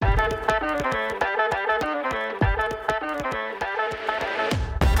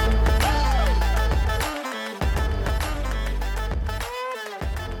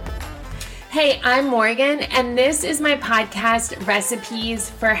Hey, I'm Morgan, and this is my podcast, Recipes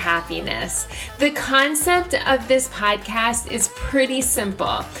for Happiness. The concept of this podcast is pretty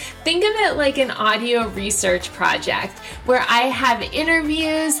simple. Think of it like an audio research project where I have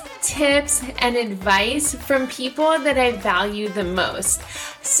interviews, tips, and advice from people that I value the most.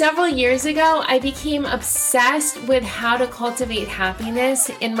 Several years ago, I became obsessed with how to cultivate happiness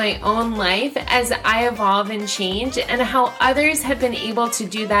in my own life as I evolve and change, and how others have been able to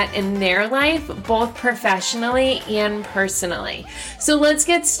do that in their life, both professionally and personally. So let's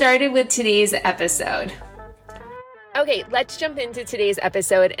get started with today's episode. Okay, let's jump into today's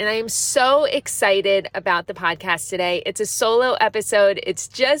episode, and I am so excited about the podcast today. It's a solo episode. It's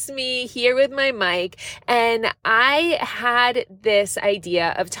just me here with my mic, and I had this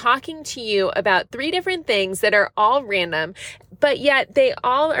idea of talking to you about 3 different things that are all random, but yet they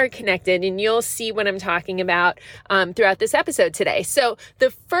all are connected, and you'll see what I'm talking about throughout this episode today. So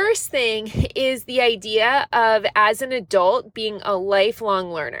the first thing is the idea of, as an adult, being a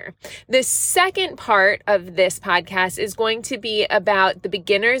lifelong learner. The second part of this podcast is going to be about the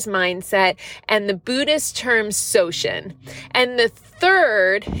beginner's mindset and the Buddhist term Soshin. And the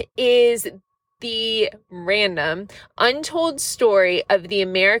third is the random, untold story of the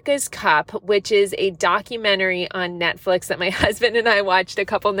America's Cup, which is a documentary on Netflix that my husband and I watched a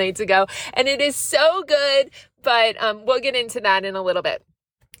couple nights ago. And it is so good, but we'll get into that in a little bit.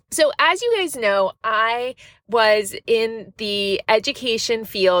 So as you guys know, I was in the education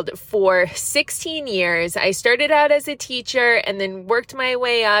field for 16 years. I started out as a teacher and then worked my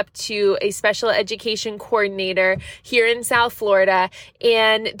way up to a special education coordinator here in South Florida.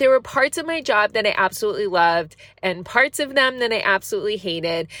 And there were parts of my job that I absolutely loved and parts of them that I absolutely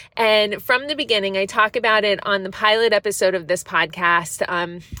hated. And from the beginning, I talk about it on the pilot episode of this podcast,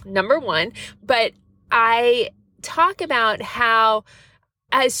 number 1, but I talk about how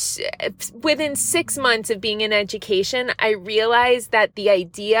as within 6 months of being in education, I realized that the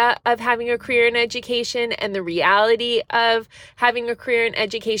idea of having a career in education and the reality of having a career in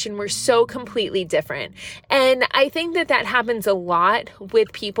education were so completely different. And I think that that happens a lot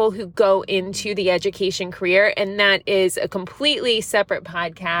with people who go into the education career. And that is a completely separate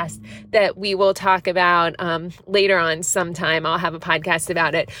podcast that we will talk about later on sometime. I'll have a podcast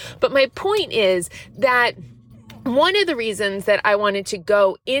about it. But my point is that one of the reasons that I wanted to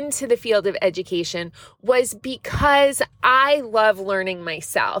go into the field of education was because I love learning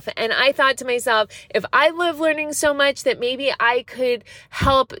myself. And I thought to myself, if I love learning so much, that maybe I could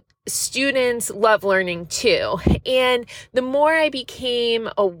help students love learning too. And the more I became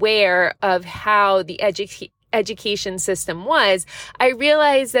aware of how the education system was, I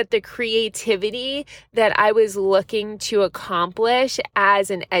realized that the creativity that I was looking to accomplish as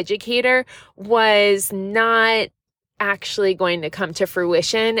an educator was not actually going to come to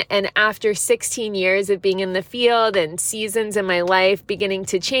fruition. And after 16 years of being in the field and seasons in my life beginning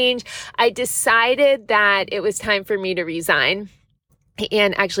to change, I decided that it was time for me to resign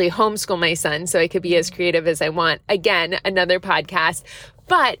and actually homeschool my son so I could be as creative as I want. Again, another podcast.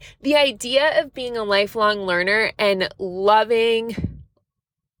 But the idea of being a lifelong learner and loving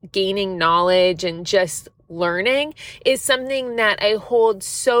gaining knowledge and just learning is something that I hold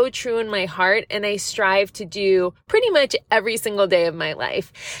so true in my heart, and I strive to do pretty much every single day of my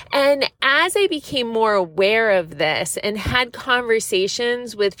life. And as I became more aware of this and had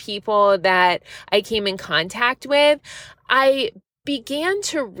conversations with people that I came in contact with, I began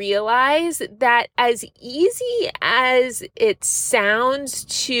to realize that as easy as it sounds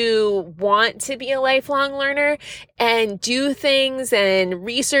to want to be a lifelong learner and do things and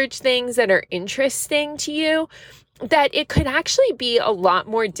research things that are interesting to you, that it could actually be a lot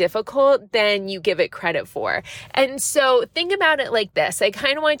more difficult than you give it credit for. And so think about it like this. I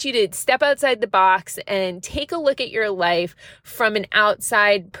kind of want you to step outside the box and take a look at your life from an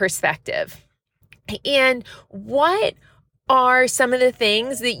outside perspective. And what are some of the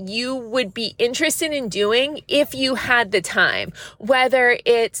things that you would be interested in doing if you had the time, whether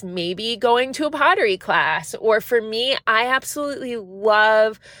it's maybe going to a pottery class, or for me, I absolutely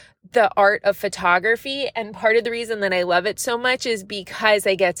love the art of photography. And part of the reason that I love it so much is because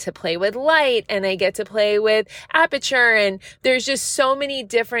I get to play with light and I get to play with aperture. And there's just so many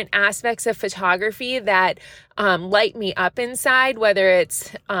different aspects of photography that light me up inside, whether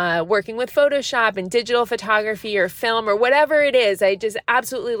it's working with Photoshop and digital photography or film or whatever it is. I just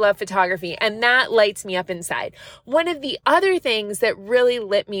absolutely love photography, and that lights me up inside. One of the other things that really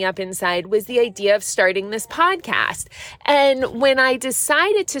lit me up inside was the idea of starting this podcast. And when I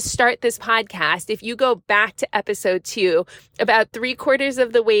decided to start this podcast, if you go back to episode 2, about 3/4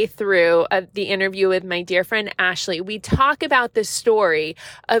 of the way through of the interview with my dear friend Ashley, we talk about the story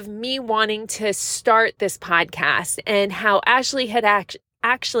of me wanting to start this podcast and how Ashley had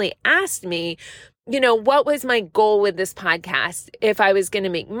actually asked me, what was my goal with this podcast? If I was going to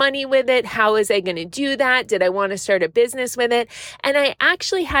make money with it, how was I going to do that? Did I want to start a business with it? And I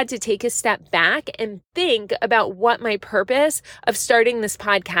actually had to take a step back and think about what my purpose of starting this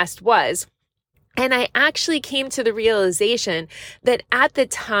podcast was. And I actually came to the realization that at the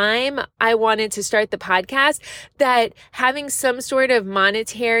time I wanted to start the podcast, that having some sort of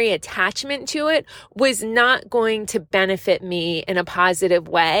monetary attachment to it was not going to benefit me in a positive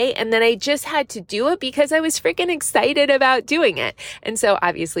way. And that I just had to do it because I was freaking excited about doing it. And so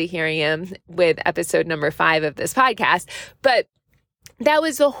obviously here I am with episode number 5 of this podcast. But that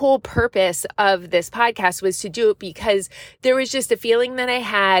was the whole purpose of this podcast, was to do it because there was just a feeling that I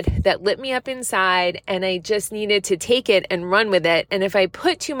had that lit me up inside, and I just needed to take it and run with it. And if I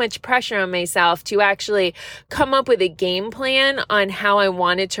put too much pressure on myself to actually come up with a game plan on how I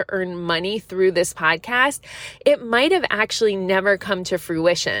wanted to earn money through this podcast, it might have actually never come to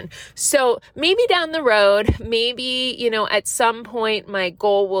fruition. So maybe down the road, maybe, at some point my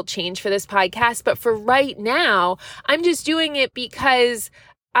goal will change for this podcast. But for right now, I'm just doing it because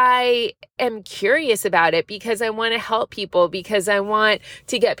I am curious about it, because I want to help people, because I want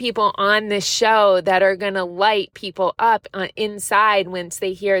to get people on this show that are going to light people up inside once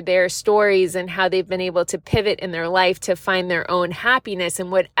they hear their stories and how they've been able to pivot in their life to find their own happiness in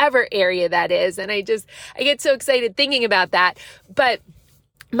whatever area that is. And I get so excited thinking about that. But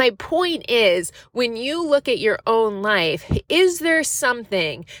my point is, when you look at your own life, is there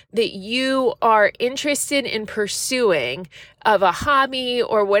something that you are interested in pursuing, of a hobby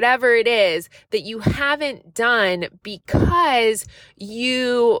or whatever it is, that you haven't done because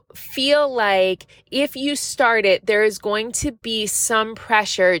you feel like if you start it, there is going to be some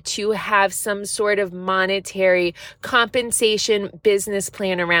pressure to have some sort of monetary compensation business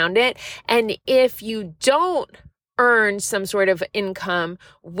plan around it? And if you don't earn some sort of income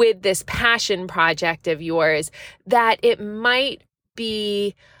with this passion project of yours, that it might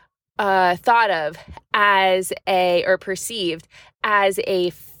be thought of as or perceived as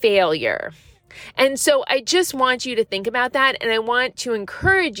a failure. And so I just want you to think about that. And I want to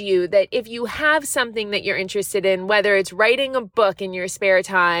encourage you that if you have something that you're interested in, whether it's writing a book in your spare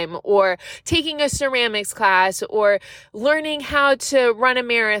time, or taking a ceramics class, or learning how to run a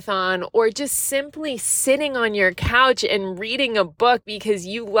marathon, or just simply sitting on your couch and reading a book because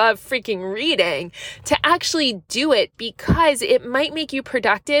you love freaking reading, to actually do it, because it might make you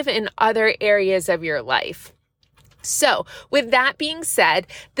productive in other areas of your life. So with that being said,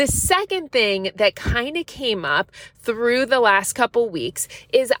 the second thing that kind of came up through the last couple weeks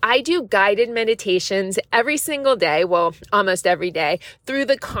is I do guided meditations every single day, well, almost every day, through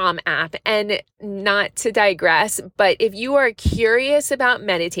the Calm app. And not to digress, but if you are curious about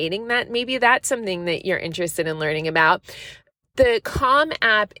meditating, maybe that's something that you're interested in learning about. The Calm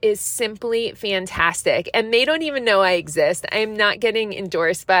app is simply fantastic, and they don't even know I exist. I'm not getting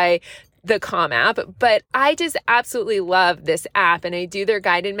endorsed by the Calm app, but I just absolutely love this app, and I do their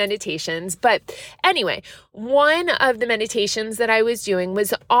guided meditations. But anyway, one of the meditations that I was doing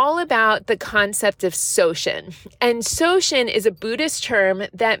was all about the concept of Soshin. And Soshin is a Buddhist term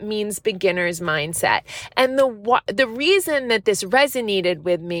that means beginner's mindset. And the reason that this resonated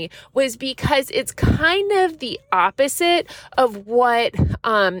with me was because it's kind of the opposite of what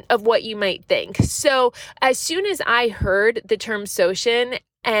you might think. So as soon as I heard the term Soshin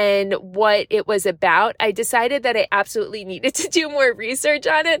and what it was about, I decided that I absolutely needed to do more research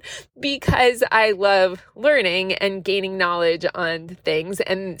on it, because I love learning and gaining knowledge on things.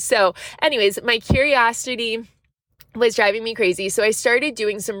 And so anyways, my curiosity was driving me crazy. So I started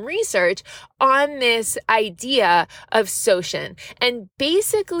doing some research on this idea of Soshin. And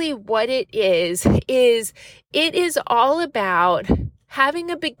basically what it is all about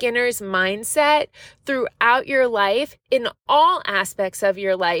having a beginner's mindset throughout your life, in all aspects of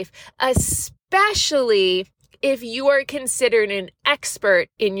your life, especially if you are considered an expert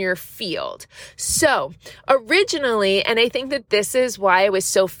in your field. So originally, and I think that this is why I was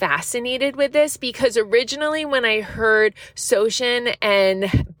so fascinated with this, because originally when I heard Soshin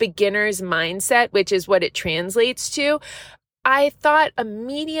and beginner's mindset, which is what it translates to, I thought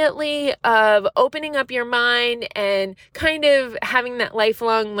immediately of opening up your mind and kind of having that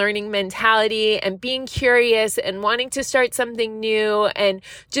lifelong learning mentality and being curious and wanting to start something new and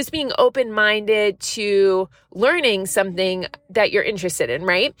just being open-minded to learning something that you're interested in,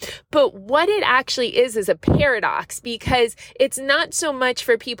 right? But what it actually is a paradox, because it's not so much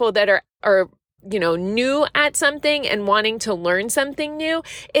for people that are new at something and wanting to learn something new.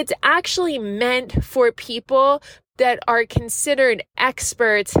 It's actually meant for people that are considered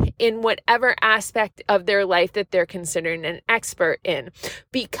experts in whatever aspect of their life that they're considered an expert in.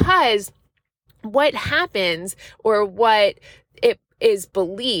 Because what happens, or what it is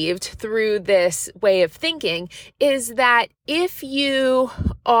believed through this way of thinking, is that if you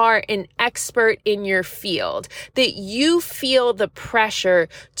are an expert in your field, that you feel the pressure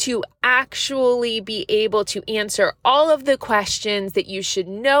to actually be able to answer all of the questions, that you should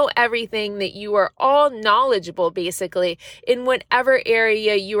know everything, that you are all knowledgeable basically in whatever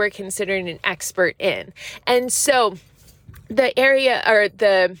area you are considered an expert in. And so the area, or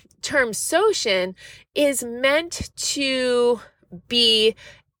the term Socian, is meant to be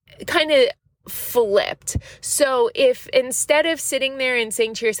kind of flipped. So if instead of sitting there and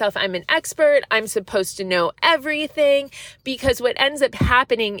saying to yourself, I'm an expert, I'm supposed to know everything, because what ends up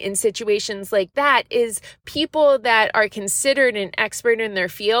happening in situations like that is people that are considered an expert in their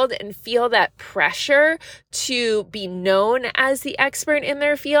field and feel that pressure to be known as the expert in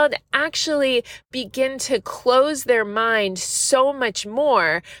their field actually begin to close their mind so much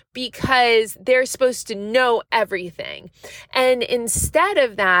more, because they're supposed to know everything. And instead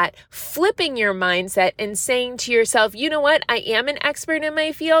of that, flipping your mindset and saying to yourself, you know what, I am an expert in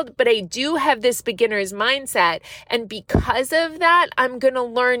my field, but I do have this beginner's mindset. And because of that, I'm going to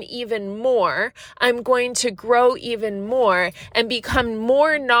learn even more. I'm going to grow even more and become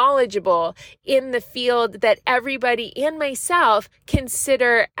more knowledgeable in the field that everybody and myself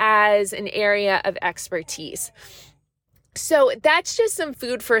consider as an area of expertise. So that's just some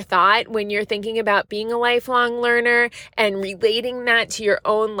food for thought when you're thinking about being a lifelong learner and relating that to your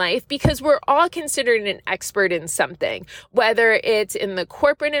own life, because we're all considered an expert in something, whether it's in the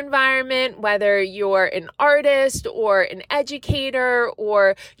corporate environment, whether you're an artist or an educator,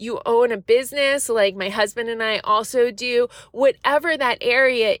 or you own a business like my husband and I also do. Whatever that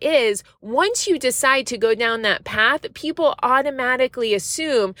area is, once you decide to go down that path, people automatically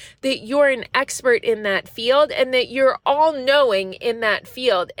assume that you're an expert in that field and that you're all-knowing in that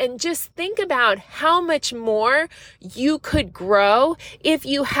field. And just think about how much more you could grow if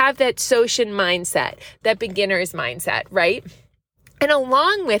you have that Socian mindset, that beginner's mindset, right? And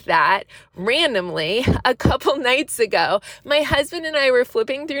along with that, randomly, a couple nights ago, my husband and I were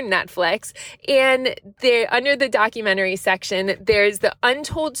flipping through Netflix, and under the documentary section, there's the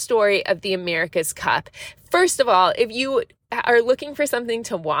untold story of the America's Cup. First of all, if you are looking for something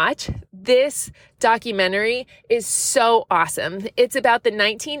to watch, this documentary is so awesome. It's about the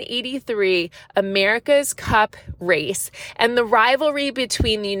 1983 America's Cup race and the rivalry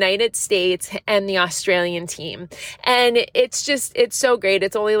between the United States and the Australian team. And it's so great.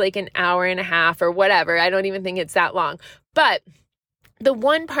 It's only like an hour and a half or whatever. I don't even think it's that long. But the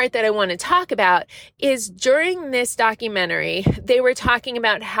one part that I want to talk about is during this documentary, they were talking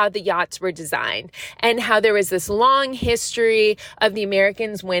about how the yachts were designed and how there was this long history of the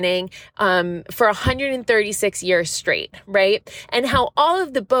Americans winning for 136 years straight, right? And how all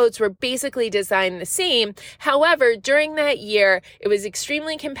of the boats were basically designed the same. However, during that year, it was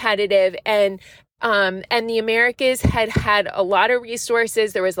extremely competitive, and the Americas had a lot of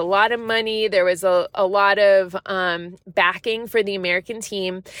resources. There was a lot of money. There was a lot of backing for the American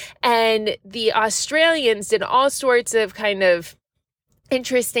team. And the Australians did all sorts of kind of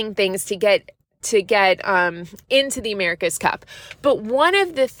interesting things to get into the America's Cup. But one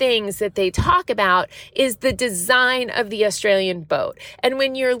of the things that they talk about is the design of the Australian boat. And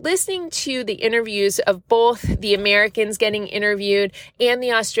when you're listening to the interviews of both the Americans getting interviewed and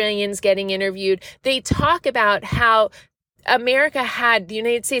the Australians getting interviewed, they talk about how the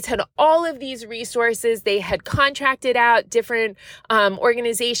United States had all of these resources. They had contracted out different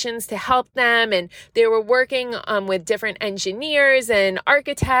organizations to help them, and they were working with different engineers and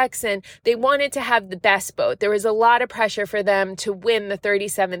architects, and they wanted to have the best boat. There was a lot of pressure for them to win the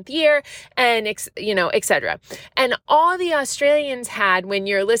 37th year, and et cetera. And all the Australians had, when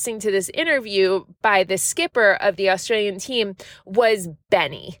you're listening to this interview by the skipper of the Australian team, was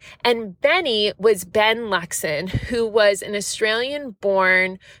Benny. And Benny was Ben Luxon, who was an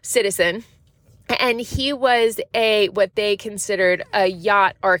Australian-born citizen and he was what they considered a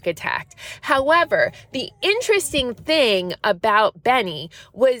yacht architect. However, the interesting thing about Benny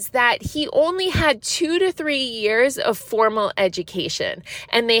was that he only had 2 to 3 years of formal education,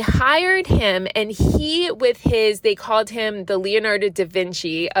 and they hired him, and they called him the Leonardo da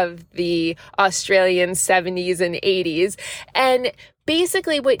Vinci of the Australian 70s and 80s, and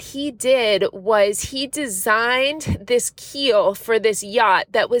basically what he did was he designed this keel for this yacht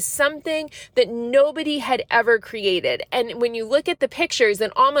that was something that nobody had ever created. And when you look at the pictures,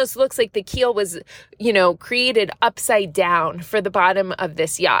 it almost looks like the keel was, created upside down for the bottom of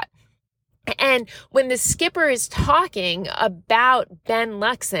this yacht. And when the skipper is talking about Ben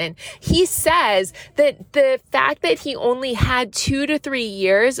Luxon, he says that the fact that he only had 2 to 3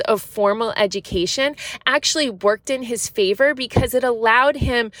 years of formal education actually worked in his favor because it allowed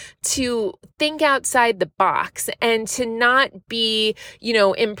him to think outside the box and to not be,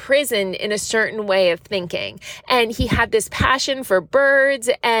 imprisoned in a certain way of thinking. And he had this passion for birds.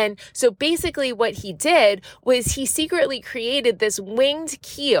 And so basically what he did was he secretly created this winged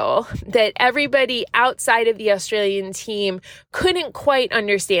keel that everybody outside of the Australian team couldn't quite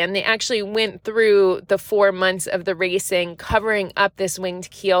understand. They actually went through the 4 months of the racing covering up this winged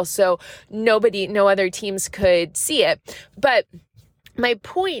keel so no other teams could see it. But my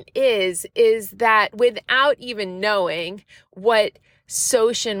point is that without even knowing what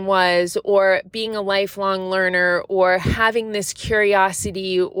Socian was, or being a lifelong learner, or having this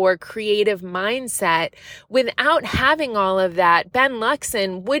curiosity or creative mindset, without having all of that, Ben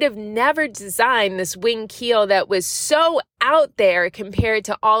Luxon would have never designed this wing keel that was so out there compared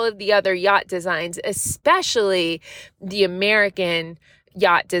to all of the other yacht designs, especially the American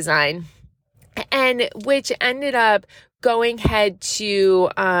yacht design, and which ended up going ahead to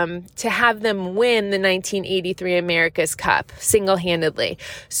have them win the 1983 America's Cup single-handedly.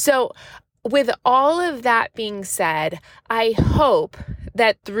 So with all of that being said, I hope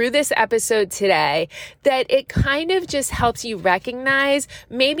that through this episode today, that it kind of just helps you recognize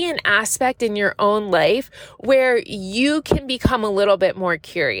maybe an aspect in your own life where you can become a little bit more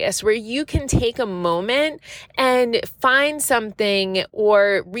curious, where you can take a moment and find something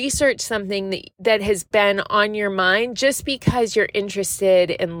or research something that has been on your mind just because you're interested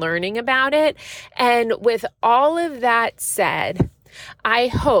in learning about it. And with all of that said, I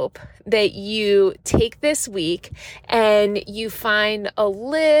hope that you take this week and you find a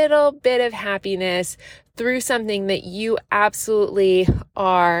little bit of happiness through something that you absolutely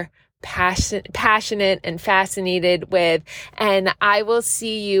are passionate and fascinated with. And I will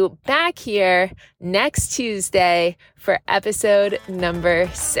see you back here next Tuesday for episode number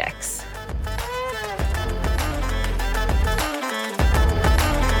 6.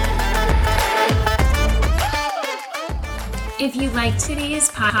 If you liked today's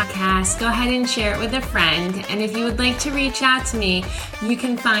podcast, go ahead and share it with a friend. And if you would like to reach out to me, you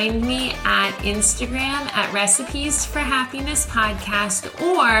can find me at Instagram at Recipes for Happiness Podcast,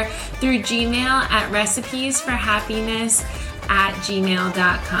 or through Gmail at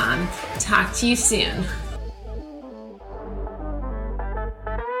recipesforhappiness@gmail.com. Talk to you soon.